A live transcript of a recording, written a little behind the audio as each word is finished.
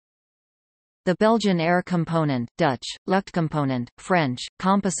The Belgian Air Component Dutch, Luchtcomponent, French,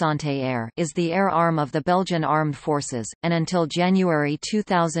 COMOPSAIR is the air arm of the Belgian Armed Forces, and until January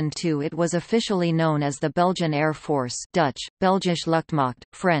 2002 it was officially known as the Belgian Air Force Dutch, Belgische Luchtmacht,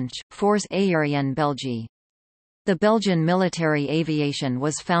 French, Force Aérienne Belgique. The Belgian military aviation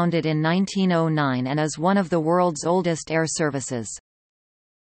was founded in 1909 and is one of the world's oldest air services.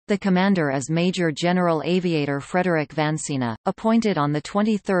 The commander is Major General Aviator Frédéric Vansina, appointed on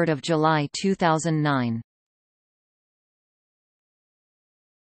 23 July 2009.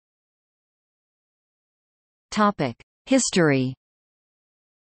 History.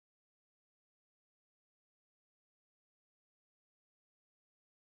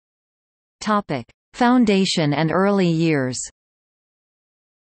 Foundation and early years.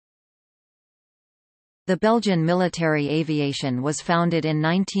 The Belgian military aviation was founded in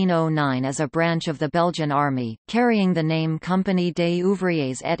 1909 as a branch of the Belgian Army, carrying the name Compagnie des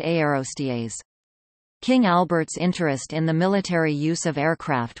Ouvriers et Aérostiers. King Albert's interest in the military use of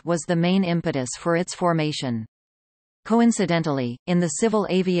aircraft was the main impetus for its formation. Coincidentally, in the civil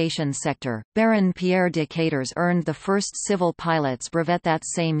aviation sector, Baron Pierre de Caters earned the first civil pilot's brevet that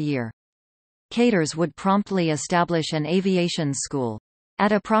same year. Caters would promptly establish an aviation school.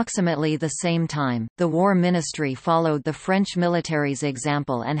 At approximately the same time, the War Ministry followed the French military's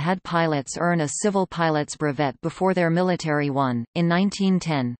example and had pilots earn a civil pilot's brevet before their military one. In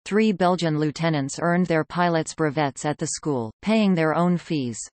 1910, 3 Belgian lieutenants earned their pilot's brevets at the school, paying their own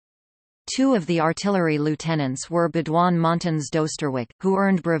fees. 2 of the artillery lieutenants were Baudouin Montans d'Oosterwijk, who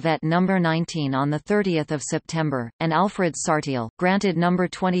earned brevet number 19 on 30 September, and Alfred Sartiel, granted number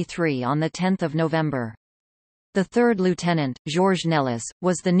 23 on 10 November. The third lieutenant, Georges Nellis,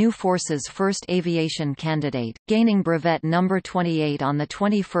 was the new force's first aviation candidate, gaining brevet number 28 on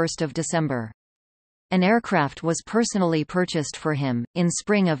 21 December. An aircraft was personally purchased for him. In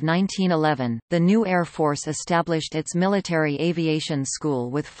spring of 1911, the new Air Force established its military aviation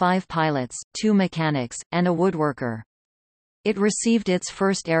school with 5 pilots, 2 mechanics, and a woodworker. It received its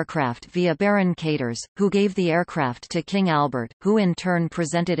first aircraft via Baron Caters, who gave the aircraft to King Albert, who in turn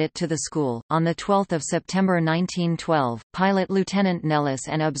presented it to the school. On 12 September 1912, pilot Lieutenant Nellis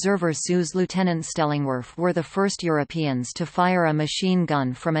and observer Sous Lieutenant Stellingwerff were the first Europeans to fire a machine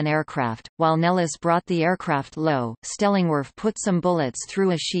gun from an aircraft. While Nellis brought the aircraft low, Stellingwerff put some bullets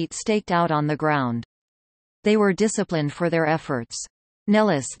through a sheet staked out on the ground. They were disciplined for their efforts.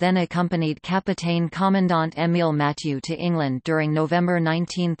 Nellis then accompanied Capitaine Commandant Émile Mathieu to England during November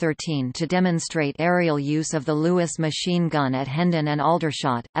 1913 to demonstrate aerial use of the Lewis machine gun at Hendon and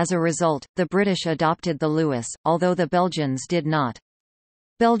Aldershot. As a result, the British adopted the Lewis, although the Belgians did not.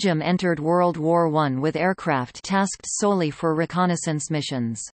 Belgium entered World War I with aircraft tasked solely for reconnaissance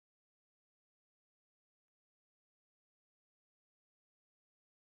missions.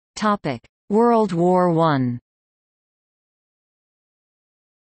 World War I.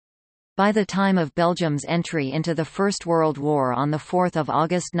 By the time of Belgium's entry into the First World War on 4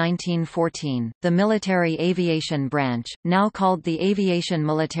 August 1914, the military aviation branch, now called the Aviation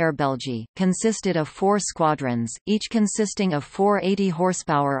Militaire Belgique, consisted of 4 squadrons, each consisting of 4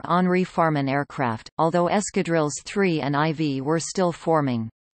 80-horsepower Henri Farman aircraft, although Escadrilles 3 and IV were still forming.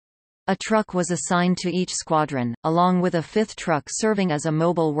 A truck was assigned to each squadron, along with a 5th truck serving as a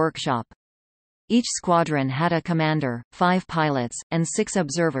mobile workshop. Each squadron had a commander, 5 pilots, and 6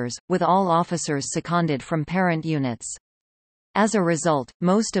 observers, with all officers seconded from parent units. As a result,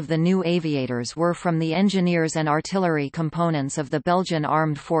 most of the new aviators were from the engineers and artillery components of the Belgian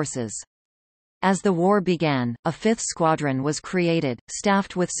Armed Forces. As the war began, a 5th squadron was created,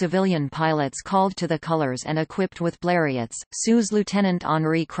 staffed with civilian pilots called to the colors and equipped with Blériots. Sous Lieutenant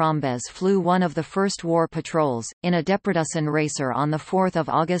Henri Crombez flew one of the first war patrols, in a Depredussin racer on 4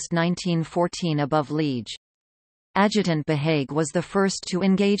 August 1914 above Liege. Adjutant Behague was the first to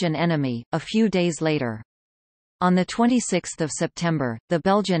engage an enemy, a few days later. On 26 September, the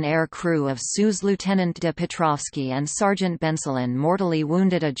Belgian air crew of Sous Lieutenant de Petrovsky and Sergeant Benselin mortally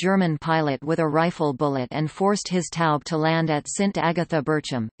wounded a German pilot with a rifle bullet and forced his Taube to land at Sint Agatha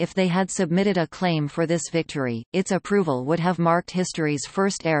Berchem. If they had submitted a claim for this victory, its approval would have marked history's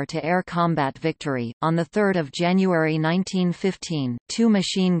first air-to-air combat victory. On 3 January 1915, 2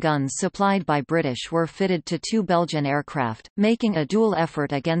 machine guns supplied by British were fitted to 2 Belgian aircraft, making a dual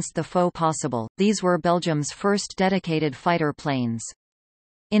effort against the foe possible. These were Belgium's first dedicated fighter planes.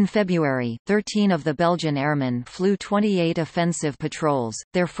 In February, 13 of the Belgian airmen flew 28 offensive patrols.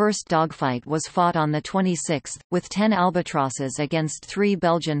 Their first dogfight was fought on the 26th, with 10 albatrosses against 3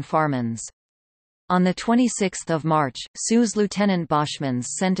 Belgian Farmans. On 26 March, Suez Lieutenant Boschmans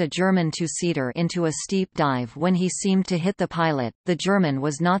sent a German two-seater into a steep dive. When he seemed to hit the pilot, the German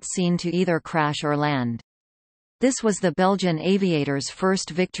was not seen to either crash or land. This was the Belgian aviator's first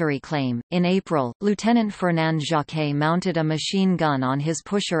victory claim. In April, Lieutenant Fernand Jacquet mounted a machine gun on his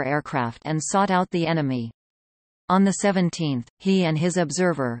pusher aircraft and sought out the enemy. On the 17th, he and his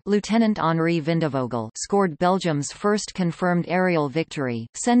observer, Lieutenant Henri Vindevogel, scored Belgium's first confirmed aerial victory,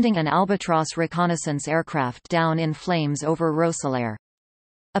 sending an Albatros reconnaissance aircraft down in flames over Roeselare.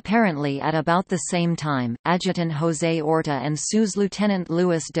 Apparently at about the same time, Adjutant José Horta and Suez Lieutenant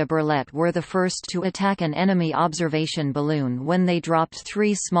Louis de Berlet were the first to attack an enemy observation balloon when they dropped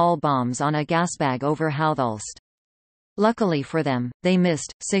 3 small bombs on a gasbag over Houthulst. Luckily for them, they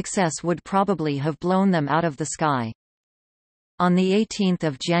missed. Success would probably have blown them out of the sky. On 18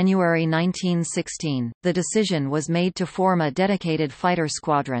 January 1916, the decision was made to form a dedicated fighter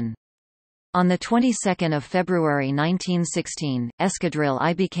squadron. On the 22nd of February 1916, Escadrille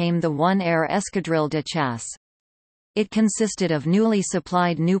I became the One Air Escadrille de Chasse. It consisted of newly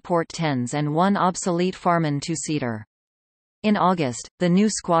supplied Nieuport 10s and one obsolete Farman two-seater. In August, the new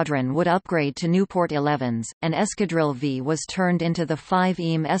squadron would upgrade to Nieuport 11s, and Escadrille V was turned into the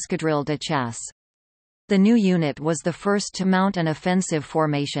 5e Escadrille de Chasse. The new unit was the first to mount an offensive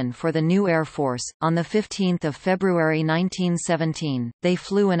formation for the new Air Force. On 15 February 1917, they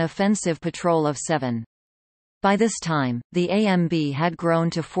flew an offensive patrol of 7. By this time, the AMB had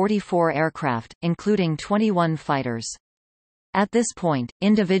grown to 44 aircraft, including 21 fighters. At this point,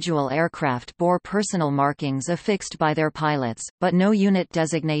 individual aircraft bore personal markings affixed by their pilots, but no unit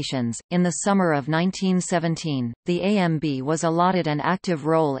designations. In the summer of 1917, the AMB was allotted an active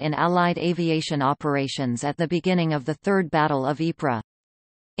role in Allied aviation operations at the beginning of the Third Battle of Ypres.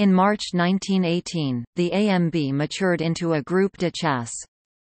 In March 1918, the AMB matured into a groupe de chasse.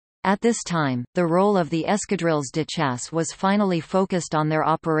 At this time, the role of the escadrilles de chasse was finally focused on their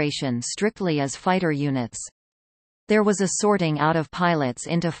operation strictly as fighter units. There was a sorting out of pilots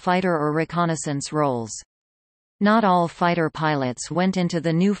into fighter or reconnaissance roles. Not all fighter pilots went into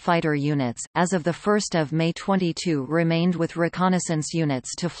the new fighter units. As of 1 May 22 remained with reconnaissance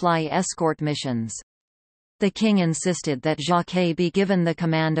units to fly escort missions. The king insisted that Jacquet be given the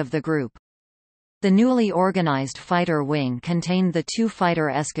command of the group. The newly organized fighter wing contained the 2 fighter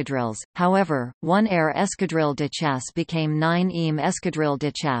escadrilles, however, 1 Air Escadrille de Chasse became 9e Escadrille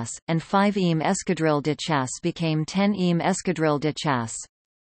de Chasse, and 5e Escadrille de Chasse became 10e Escadrille de Chasse.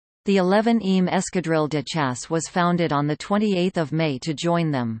 The 11e Escadrille de Chasse was founded on 28 May to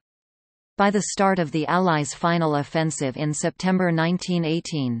join them. By the start of the Allies' final offensive in September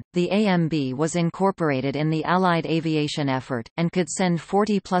 1918, the AMB was incorporated in the Allied aviation effort, and could send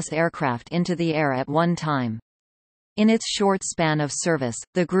 40-plus aircraft into the air at one time. In its short span of service,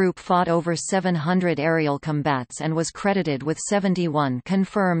 the group fought over 700 aerial combats and was credited with 71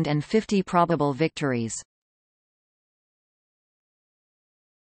 confirmed and 50 probable victories.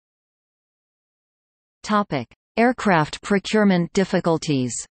 Aircraft procurement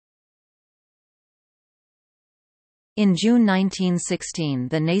difficulties. In June 1916,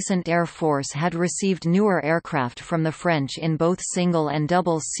 the nascent Air Force had received newer aircraft from the French in both single and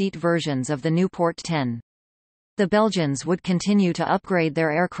double-seat versions of the Nieuport 10. The Belgians would continue to upgrade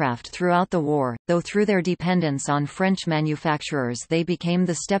their aircraft throughout the war, though through their dependence on French manufacturers they became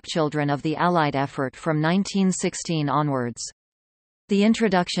the stepchildren of the Allied effort from 1916 onwards. The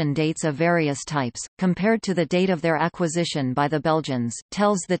introduction dates of various types, compared to the date of their acquisition by the Belgians,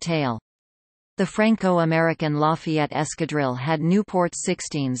 tells the tale. The Franco-American Lafayette Escadrille had Nieuport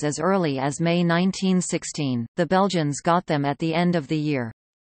 16s as early as May 1916, the Belgians got them at the end of the year.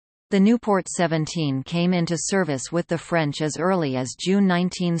 The Nieuport 17 came into service with the French as early as June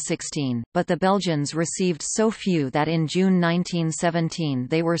 1916, but the Belgians received so few that in June 1917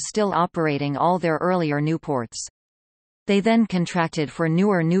 they were still operating all their earlier Nieuports. They then contracted for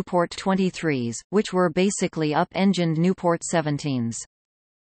newer Nieuport 23s, which were basically up-engined Nieuport 17s.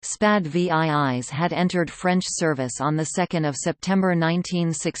 SPAD VIIs had entered French service on 2 September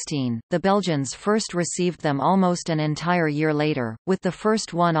 1916. The Belgians first received them almost an entire year later, with the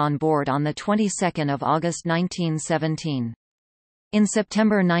first one on board on the 22nd of August 1917. In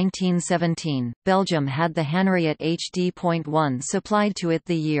September 1917, Belgium had the Henriette HD.1 supplied to it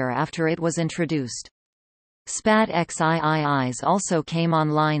the year after it was introduced. SPAD XIIIs also came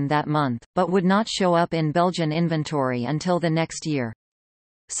online that month, but would not show up in Belgian inventory until the next year.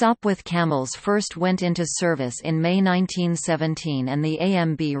 Sopwith Camels first went into service in May 1917 and the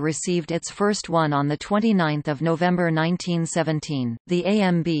AMB received its first one on 29 November 1917. The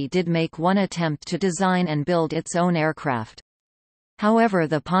AMB did make one attempt to design and build its own aircraft. However,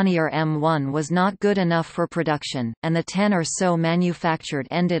 the Pannier M1 was not good enough for production, and the 10 or so manufactured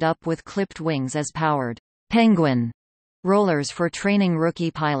ended up with clipped wings as powered Penguin rollers for training rookie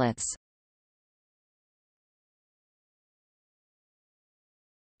pilots.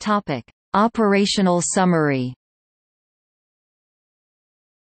 Topic: Operational summary.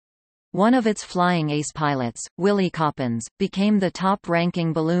 One of its flying ace pilots, Willy Coppens, became the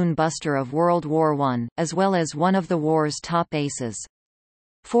top-ranking balloon buster of World War I, as well as one of the war's top aces.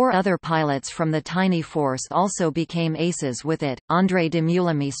 4 other pilots from the tiny force also became aces with it: André de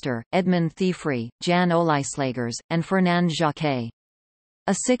Meulemeester, Edmund Thiefry, Jan Olijslegers, and Fernand Jacquet.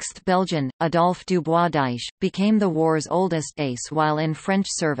 A 6th Belgian, Adolphe Dubois-Deiche, became the war's oldest ace while in French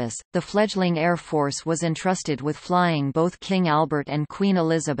service. The fledgling Air Force was entrusted with flying both King Albert and Queen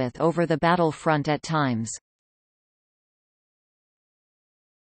Elizabeth over the battle front at times.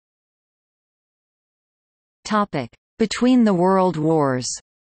 Between the World Wars.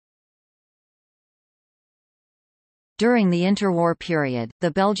 During the interwar period,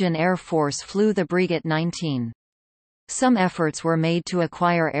 the Belgian Air Force flew the Breguet 19. Some efforts were made to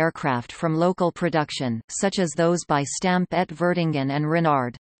acquire aircraft from local production, such as those by Stamp et Vertingen and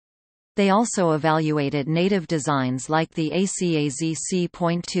Renard. They also evaluated native designs like the ACAZ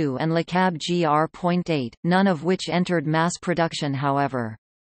C.2 and Le Cab GR.8, none of which entered mass production however.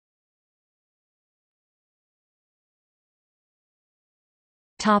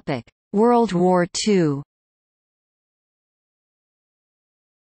 World War II.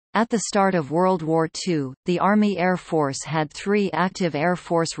 At the start of World War II, the Army Air Force had 3 active Air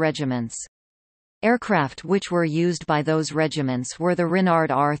Force regiments. Aircraft which were used by those regiments were the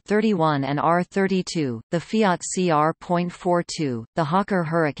Renard R-31 and R-32, the Fiat CR.42, the Hawker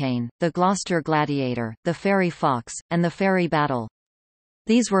Hurricane, the Gloucester Gladiator, the Fairey Fox, and the Fairey Battle.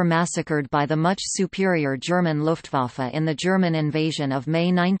 These were massacred by the much superior German Luftwaffe in the German invasion of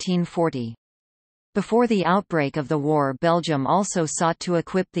May 1940. Before the outbreak of the war, Belgium also sought to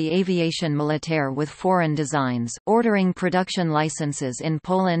equip the aviation militaire with foreign designs, ordering production licenses in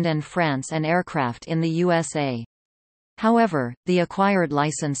Poland and France and aircraft in the USA. However, the acquired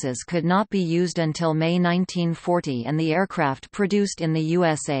licenses could not be used until May 1940 and the aircraft produced in the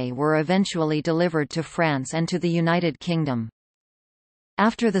USA were eventually delivered to France and to the United Kingdom.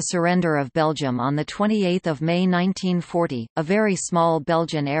 After the surrender of Belgium on 28 May 1940, a very small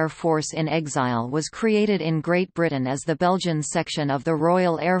Belgian Air Force in exile was created in Great Britain as the Belgian section of the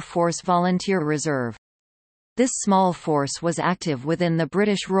Royal Air Force Volunteer Reserve. This small force was active within the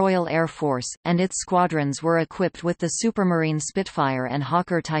British Royal Air Force, and its squadrons were equipped with the Supermarine Spitfire and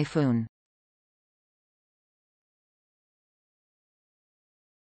Hawker Typhoon.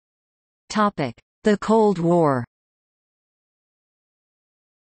 The Cold War.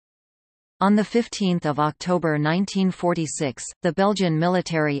 On 15 October 1946, the Belgian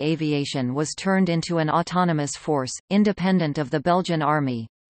military aviation was turned into an autonomous force, independent of the Belgian Army.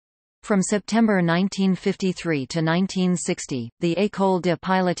 From September 1953 to 1960, the École de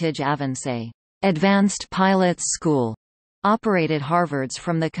Pilotage Avancé, Advanced Pilots School, operated Harvards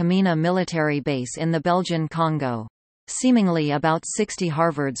from the Kamina military base in the Belgian Congo. Seemingly about 60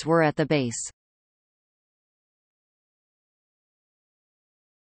 Harvards were at the base.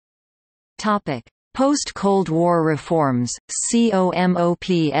 Post-Cold War reforms,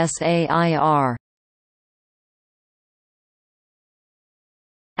 COMOPSAIR.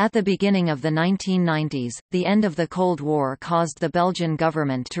 At the beginning of the 1990s, the end of the Cold War caused the Belgian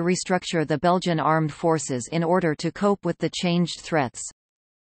government to restructure the Belgian armed forces in order to cope with the changed threats.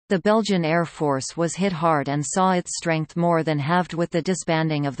 The Belgian Air Force was hit hard and saw its strength more than halved with the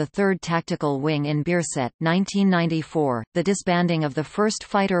disbanding of the 3rd Tactical Wing in Bierset, 1994, the disbanding of the 1st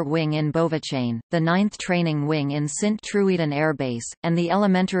Fighter Wing in Beauvechain, the 9th Training Wing in Sint-Truiden Air Base, and the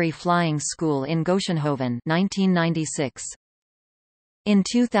Elementary Flying School in Gossenhoven, 1996. In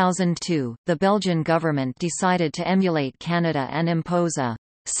 2002, the Belgian government decided to emulate Canada and impose a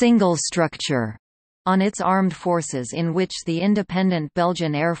 «single structure» on its armed forces, in which the independent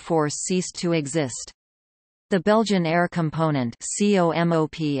Belgian Air Force ceased to exist. The Belgian Air Component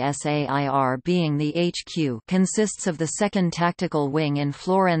COMOPSAIR being the HQ consists of the 2nd Tactical Wing in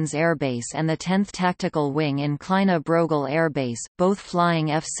Florenz Air Base and the 10th Tactical Wing in Kleine Brogel Air Base, both flying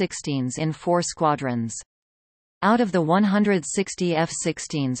F-16s in 4 squadrons. Out of the 160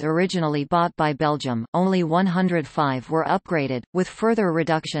 F-16s originally bought by Belgium, only 105 were upgraded, with further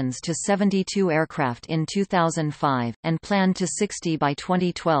reductions to 72 aircraft in 2005, and planned to 60 by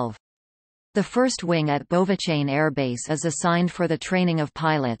 2012. The first wing at Beauvechain Air Base is assigned for the training of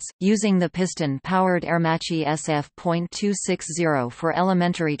pilots, using the piston-powered Airmachi SF.260 for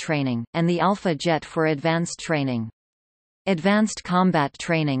elementary training, and the Alpha jet for advanced training. Advanced combat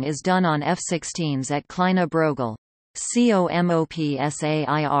training is done on F-16s at Kleine Brogel.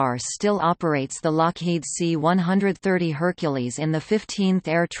 COMOPSAIR still operates the Lockheed C-130 Hercules in the 15th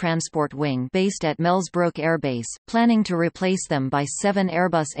Air Transport Wing based at Melsbroek Air Base, planning to replace them by 7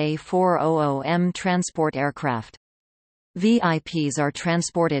 Airbus A400M transport aircraft. VIPs are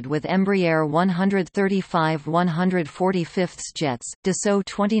transported with Embraer 135-145 jets, Dassault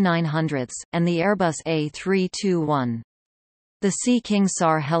 2900s, and the Airbus A321. The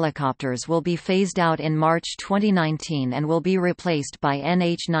COMOPSAIR helicopters will be phased out in March 2019 and will be replaced by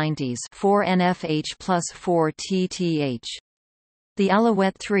NH90s 4 NFH plus 4 TTH. The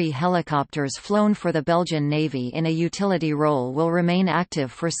Alouette 3 helicopters flown for the Belgian Navy in a utility role will remain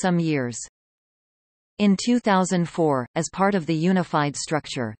active for some years. In 2004, as part of the unified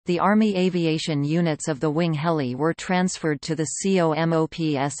structure, the Army aviation units of the Wing Heli were transferred to the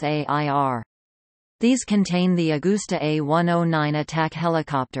COMOPSAIR. These contain the Augusta A109 attack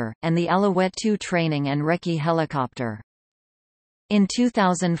helicopter, and the Alouette 2 training and recce helicopter. In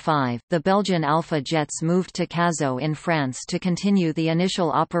 2005, the Belgian Alpha jets moved to Cazaux in France to continue the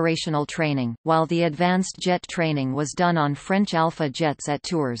initial operational training, while the advanced jet training was done on French Alpha jets at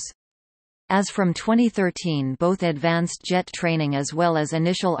Tours. As from 2013, both advanced jet training as well as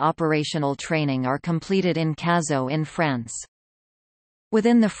initial operational training are completed in Cazaux in France.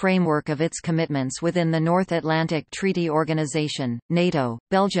 Within the framework of its commitments within the North Atlantic Treaty Organization, NATO,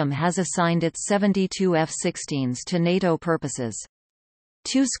 Belgium has assigned its 72 F-16s to NATO purposes.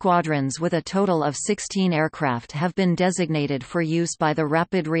 2 squadrons with a total of 16 aircraft have been designated for use by the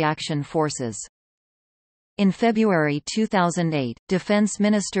Rapid Reaction Forces. In February 2008, Defense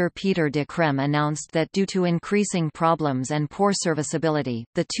Minister Peter de Crème announced that due to increasing problems and poor serviceability,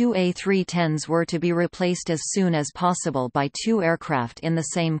 the 2 A310s were to be replaced as soon as possible by 2 aircraft in the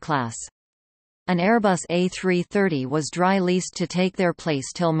same class. An Airbus A330 was dry leased to take their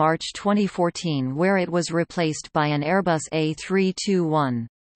place till March 2014, where it was replaced by an Airbus A321.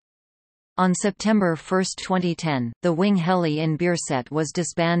 On September 1, 2010, the Wing Heli in Bierset was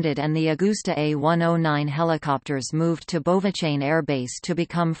disbanded and the Augusta A109 helicopters moved to Beauvechain Air Base to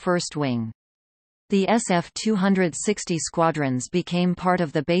become First Wing. The SF-260 squadrons became part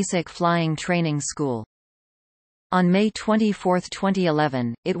of the Basic Flying Training School. On May 24,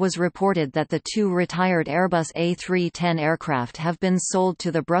 2011, it was reported that the 2 retired Airbus A310 aircraft have been sold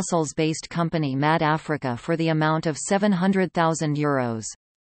to the Brussels-based company MAD Africa for the amount of €700,000.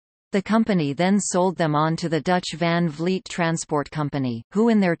 The company then sold them on to the Dutch Van Vliet Transport Company, who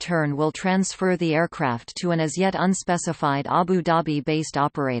in their turn will transfer the aircraft to an as yet unspecified Abu Dhabi-based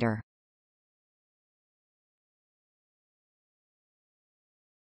operator.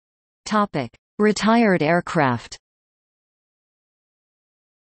 Retired aircraft.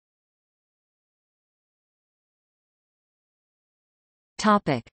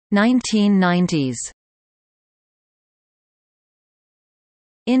 Topic: 1990s.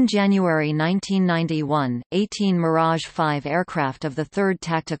 In January 1991, 18 Mirage 5 aircraft of the 3rd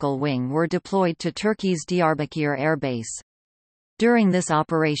Tactical Wing were deployed to Turkey's Diyarbakir Air Base. During this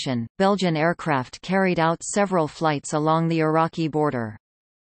operation, Belgian aircraft carried out several flights along the Iraqi border.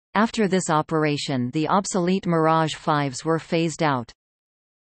 After this operation, the obsolete Mirage 5s were phased out.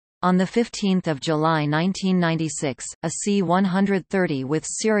 On 15 July 1996, a C-130 with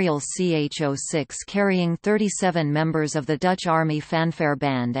serial CH-06 carrying 37 members of the Dutch Army Fanfare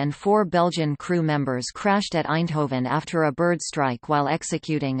Band and 4 Belgian crew members crashed at Eindhoven after a bird strike while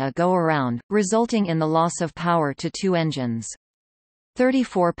executing a go-around, resulting in the loss of power to 2 engines.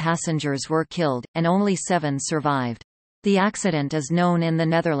 34 passengers were killed, and only 7 survived. The accident is known in the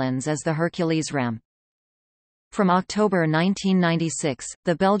Netherlands as the Hercules ramp. From October 1996,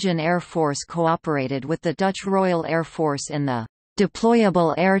 the Belgian Air Force cooperated with the Dutch Royal Air Force in the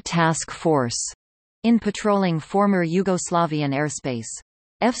Deployable Air Task Force in patrolling former Yugoslavian airspace.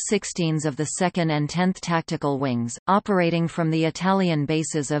 F-16s of the 2nd and 10th Tactical Wings, operating from the Italian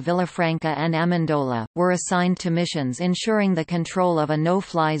bases of Villafranca and Amendola, were assigned to missions ensuring the control of a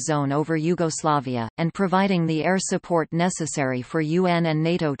no-fly zone over Yugoslavia, and providing the air support necessary for UN and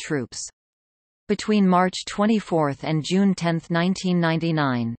NATO troops. Between March 24 and June 10,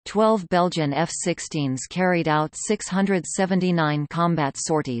 1999, 12 Belgian F-16s carried out 679 combat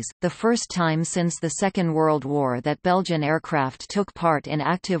sorties, the first time since the Second World War that Belgian aircraft took part in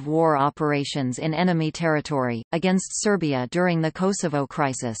active war operations in enemy territory, against Serbia during the Kosovo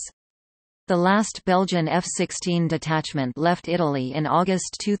crisis. The last Belgian F-16 detachment left Italy in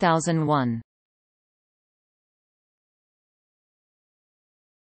August 2001.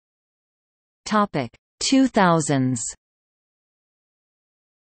 Topic 2000s.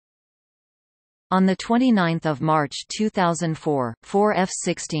 On 29 March 2004, 4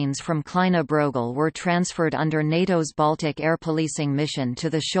 F-16s from Kleine Brogel were transferred under NATO's Baltic Air Policing mission to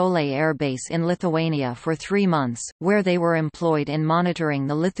the Šiauliai Air Base in Lithuania for 3 months, where they were employed in monitoring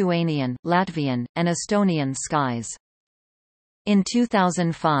the Lithuanian, Latvian, and Estonian skies. In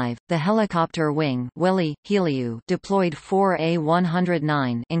 2005, the helicopter wing deployed 4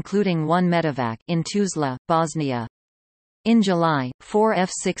 A-109 including 1 medevac in Tuzla, Bosnia. In July, 4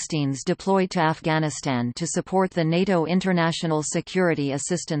 F-16s deployed to Afghanistan to support the NATO International Security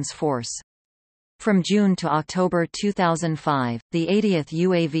Assistance Force. From June to October 2005, the 80th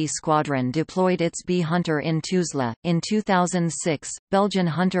UAV Squadron deployed its B Hunter in Tuzla. In 2006, Belgian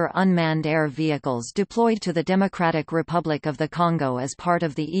Hunter unmanned air vehicles deployed to the Democratic Republic of the Congo as part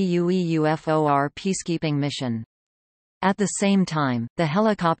of the EU-EUFOR peacekeeping mission. At the same time, the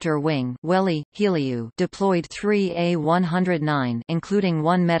helicopter wing deployed 3 A-109 including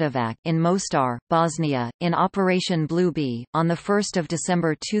 1 medevac in Mostar, Bosnia, in Operation Blue Bee. On 1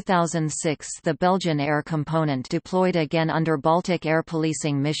 December 2006, the Belgian Air Component deployed again under Baltic Air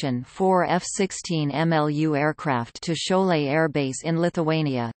Policing Mission 4 F-16 MLU aircraft to Šiauliai Air Base in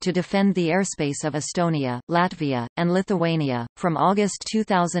Lithuania, to defend the airspace of Estonia, Latvia, and Lithuania. From August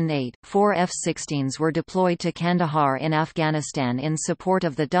 2008, 4 F-16s were deployed to Kandahar in Afghanistan in support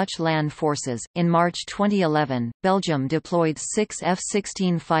of the Dutch land forces. In March 2011, Belgium deployed 6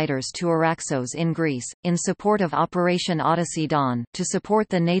 F-16 fighters to Araxos in Greece, in support of Operation Odyssey Dawn, to support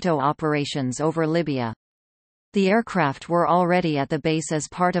the NATO operations over Libya. The aircraft were already at the base as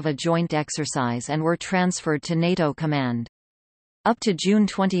part of a joint exercise and were transferred to NATO command. Up to June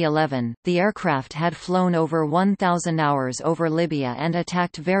 2011, the aircraft had flown over 1,000 hours over Libya and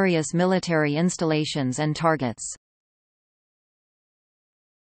attacked various military installations and targets.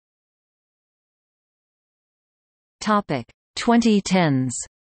 2010s.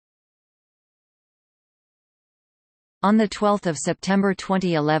 On 12 September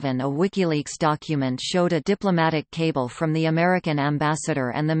 2011, a WikiLeaks document showed a diplomatic cable from the American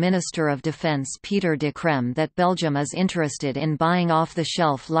ambassador and the Minister of Defense Peter de Crème that Belgium is interested in buying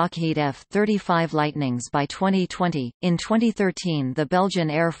off-the-shelf Lockheed F-35 Lightnings by 2020. In 2013, the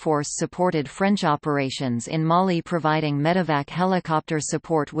Belgian Air Force supported French operations in Mali, providing medevac helicopter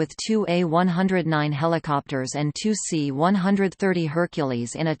support with 2 A-109 helicopters and 2 C-130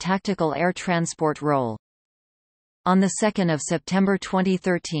 Hercules in a tactical air transport role. On 2 September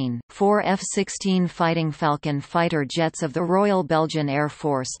 2013, 4 F-16 Fighting Falcon fighter jets of the Royal Belgian Air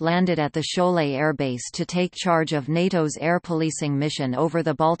Force landed at the Šiauliai Air Base to take charge of NATO's air policing mission over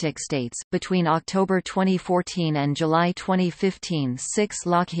the Baltic states. Between October 2014 and July 2015, 6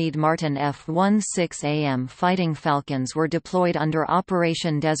 Lockheed Martin F-16AM Fighting Falcons were deployed under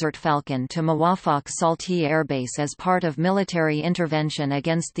Operation Desert Falcon to Muwafaq Salti Air Base as part of military intervention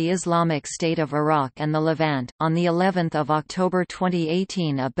against the Islamic State of Iraq and the Levant. On the 11th of October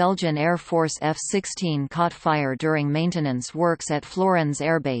 2018, a Belgian Air Force F-16 caught fire during maintenance works at Florennes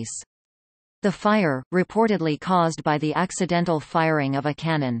Air Base. The fire, reportedly caused by the accidental firing of a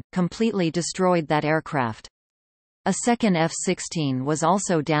cannon, completely destroyed that aircraft. A second F-16 was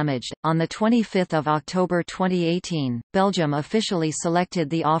also damaged. On 25 October 2018, Belgium officially selected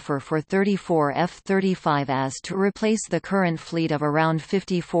the offer for 34 F-35As to replace the current fleet of around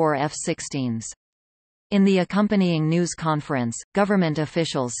 54 F-16s. In the accompanying news conference, government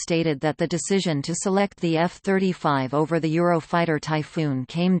officials stated that the decision to select the F-35 over the Eurofighter Typhoon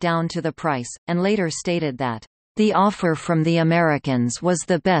came down to the price, and later stated that, "The offer from the Americans was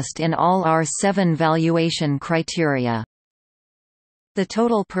the best in all our 7 valuation criteria." The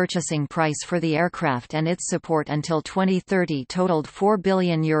total purchasing price for the aircraft and its support until 2030 totaled €4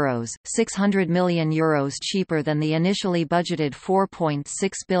 billion, €600 million cheaper than the initially budgeted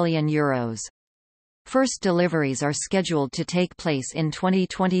 €4.6 billion. First deliveries are scheduled to take place in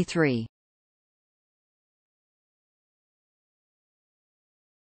 2023.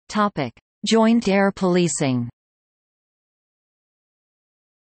 Joint air policing.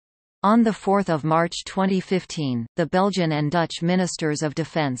 On 4 March 2015, the Belgian and Dutch Ministers of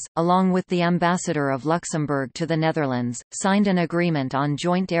Defence, along with the Ambassador of Luxembourg to the Netherlands, signed an agreement on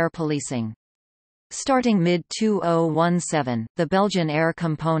joint air policing. Starting mid-2017, the Belgian Air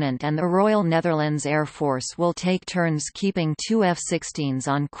Component and the Royal Netherlands Air Force will take turns keeping 2 F-16s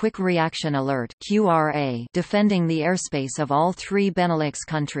on Quick Reaction Alert (QRA), defending the airspace of all 3 Benelux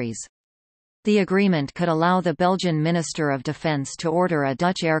countries. The agreement could allow the Belgian Minister of Defence to order a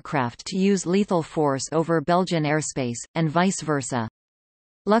Dutch aircraft to use lethal force over Belgian airspace, and vice versa.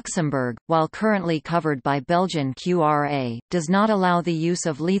 Luxembourg, while currently covered by Belgian QRA, does not allow the use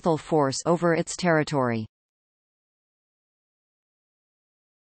of lethal force over its territory.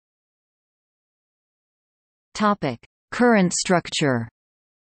 Current structure.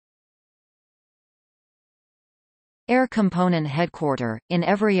 Air Component Headquarter, in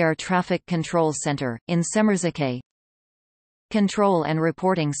Every Air Traffic Control Center, in Semerzake. Control and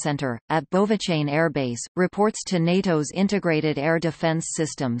Reporting Center, at Bovicane Air Base, reports to NATO's Integrated Air Defense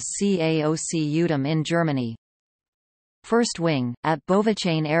Systems CAOC Udom in Germany. First Wing, at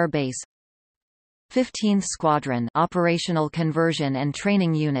Bovicane Air Base. 15th Squadron Operational Conversion and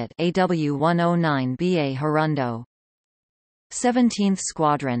Training Unit AW109BA Hirundo. 17th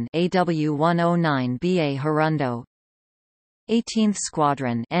Squadron AW109BA Hirundo. 18th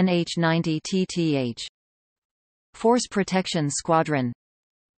Squadron NH90TTH. Force Protection Squadron.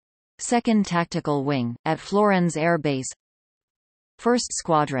 2nd Tactical Wing, at Florenz Air Base. 1st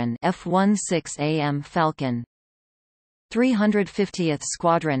Squadron F-16AM Falcon. 350th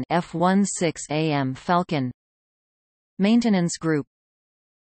Squadron F-16AM Falcon. Maintenance Group.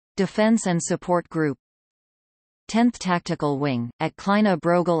 Defense and Support Group. 10th Tactical Wing, at Kleine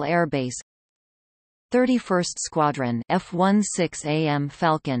Brogel Air Base. 31st Squadron F-16AM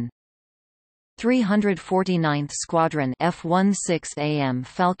Falcon. 349th Squadron F-16AM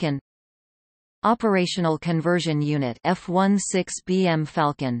Falcon. Operational Conversion Unit F-16BM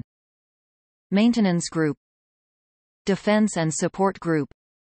Falcon. Maintenance Group. Defense and Support Group.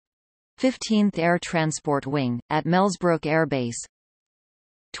 15th Air Transport Wing, at Melsbrook Air Base.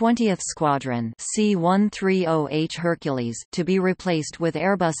 20th Squadron C-130H Hercules, to be replaced with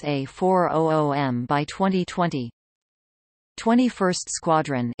Airbus A400M by 2020. 21st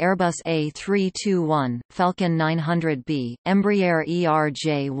Squadron Airbus A321, Falcon 900B, Embraer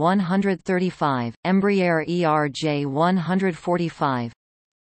ERJ-135, Embraer ERJ-145.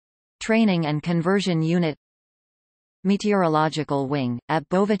 Training and Conversion Unit. Meteorological Wing, at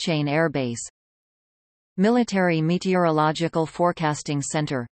Bovicane Air Base. Military Meteorological Forecasting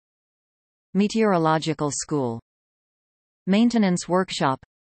Center. Meteorological School. Maintenance Workshop.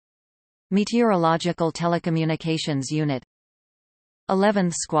 Meteorological Telecommunications Unit.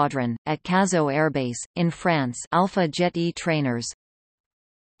 11th Squadron, at Cazaux Air Base, in France, Alpha Jet E trainers.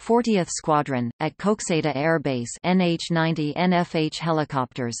 40th Squadron, at Koksada Air Base, NH-90 NFH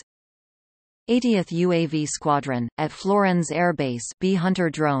helicopters. 80th UAV Squadron, at Florenz Air Base, B Hunter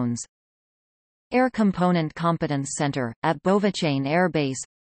drones. Air Component Competence Center, at Bovicane Air Base.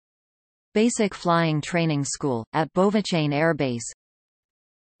 Basic Flying Training School, at Bovicane Air Base.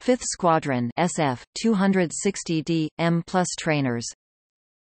 5th Squadron SF 260D M+ trainers.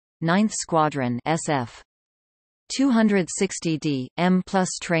 9th Squadron SF 260D M+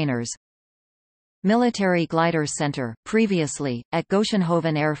 trainers. Military Glider Center, previously, at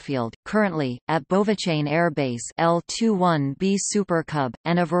Goshenhoven Airfield, currently, at Bovicane Air Base L-21B Super Cub,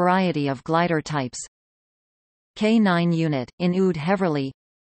 and a variety of glider types. K-9 Unit, in Oud Heverlee.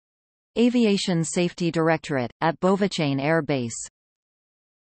 Aviation Safety Directorate, at Bovicane Air Base.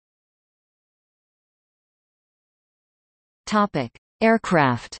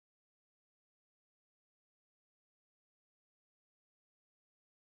 Aircraft.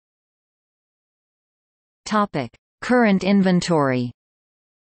 Current inventory.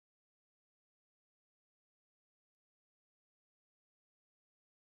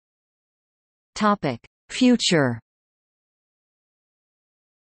 Future.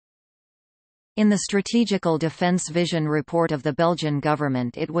 In the Strategical Defence Vision report of the Belgian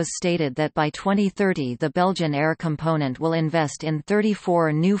government, it was stated that by 2030 the Belgian Air Component will invest in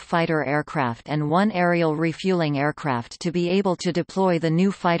 34 new fighter aircraft and 1 aerial refueling aircraft to be able to deploy the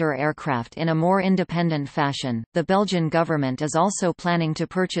new fighter aircraft in a more independent fashion. The Belgian government is also planning to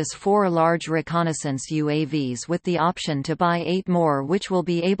purchase 4 large reconnaissance UAVs with the option to buy 8 more, which will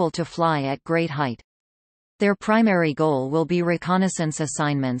be able to fly at great height. Their primary goal will be reconnaissance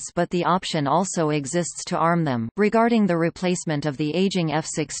assignments, but the option also exists to arm them. Regarding the replacement of the aging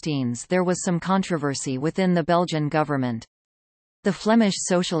F-16s, there was some controversy within the Belgian government. The Flemish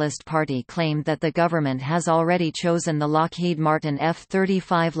Socialist Party claimed that the government has already chosen the Lockheed Martin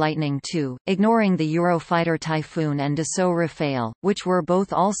F-35 Lightning II, ignoring the Eurofighter Typhoon and Dassault Rafale, which were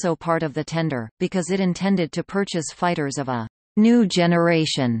both also part of the tender, because it intended to purchase fighters of a new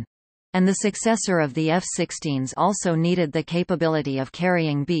generation. And the successor of the F-16s also needed the capability of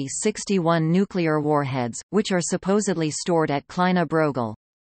carrying B-61 nuclear warheads, which are supposedly stored at Kleine Brogel.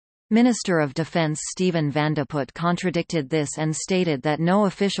 Minister of Defense Steven Van de Putte contradicted this and stated that no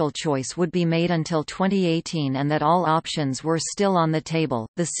official choice would be made until 2018 and that all options were still on the table.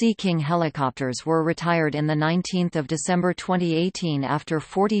 The Sea King helicopters were retired in the 19th of December 2018 after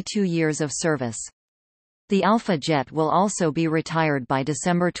 42 years of service. The Alpha jet will also be retired by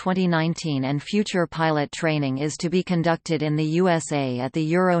December 2019, and future pilot training is to be conducted in the USA at the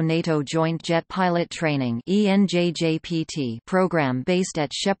Euro-NATO Joint Jet Pilot Training (ENJJPT) program based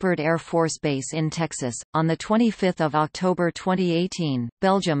at Shepherd Air Force Base in Texas. On 25 October 2018,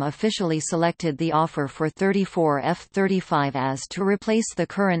 Belgium officially selected the offer for 34 F-35As to replace the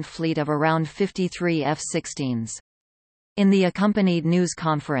current fleet of around 53 F-16s. In the accompanied news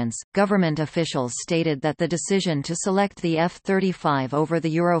conference, government officials stated that the decision to select the F-35 over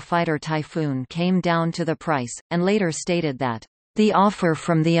the Eurofighter Typhoon came down to the price, and later stated that, "The offer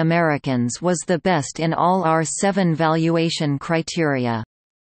from the Americans was the best in all our 7 valuation criteria."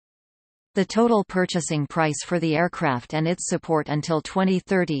 The total purchasing price for the aircraft and its support until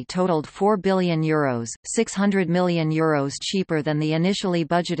 2030 totaled €4 billion, €600 million cheaper than the initially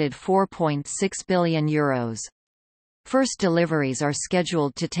budgeted €4.6 billion. First deliveries are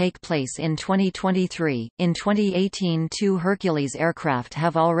scheduled to take place in 2023. In 2018, 2 Hercules aircraft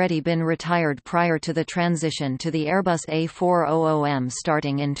have already been retired prior to the transition to the Airbus A400M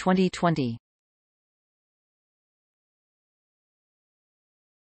starting in 2020.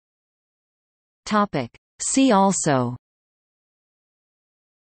 Topic: See also: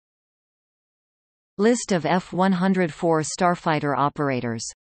 List of F-104 starfighter operators.